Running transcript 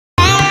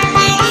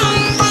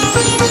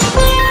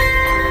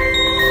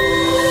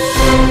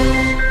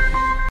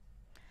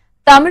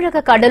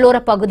தமிழக கடலோர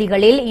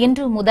பகுதிகளில்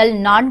இன்று முதல்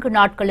 4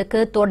 நாட்களுக்கு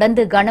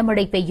தொடர்ந்து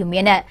கனமழை பெய்யும்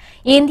என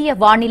இந்திய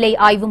வானிலை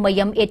ஆய்வு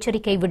மையம்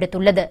எச்சரிக்கை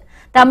விடுத்துள்ளது.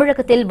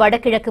 தமிழகத்தில்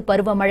வடகிழக்கு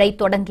பருவமழை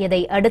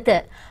தொடங்கியதை அடுத்து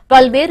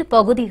பல்வேறு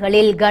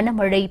பகுதிகளில்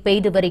கனமழை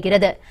பெய்து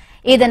வருகிறது.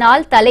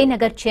 இதனால்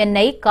தலைநகர்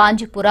சென்னை,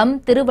 காஞ்சிபுரம்,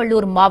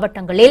 திருவள்ளூர்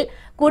மாவட்டங்களில்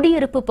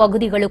குடியிருப்பு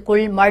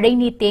பகுதிகளுக்குள்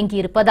மழைநீர்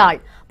தேங்கியிருப்பதால்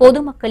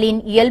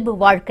பொதுமக்களின் இயல்பு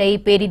வாழ்க்கை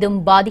பெரிதும்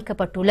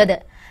பாதிக்கப்பட்டுள்ளது.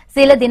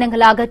 சில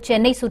தினங்களாக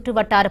சென்னை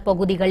சுற்றுவட்டார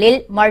பகுதிகளில்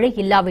மழை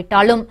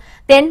இல்லாவிட்டாலும்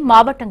தென்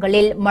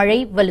மாவட்டங்களில் மழை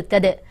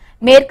வலுத்தது.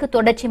 மேற்கு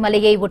தொடர்ச்சி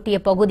மலையை ஒட்டிய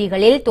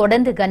பகுதிகளில்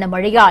தொடர்ந்து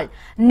கனமழையால்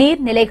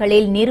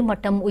நீர்நிலைகளில்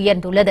நீர்மட்டம்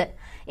உயர்ந்துள்ளது.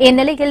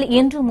 இந்நிலையில்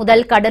இன்று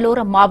முதல் கடலோர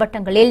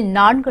மாவட்டங்களில்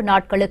 4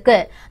 நாட்களுக்கு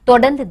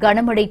தொடர்ந்து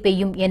கனமழை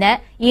பெய்யும் என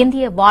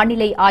இந்திய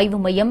வானிலை ஆய்வு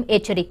மையம்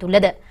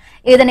எச்சரித்துள்ளது.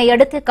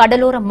 இதனையடுத்து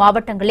கடலோர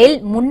மாவட்டங்களில்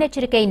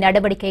முன்னெச்சரிக்கை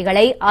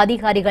நடவடிக்கைகளை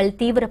அதிகாரிகள்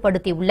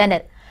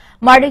தீவிரப்படுத்தியுள்ளனர்.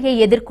 மழையை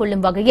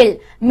எதிர்கொள்ளும் வகையில்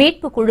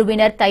மீட்புக்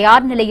குழுவினர்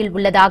தயார் நிலையில்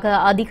உள்ளதாக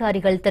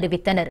அதிகாரிகள்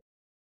தெரிவித்தனர்.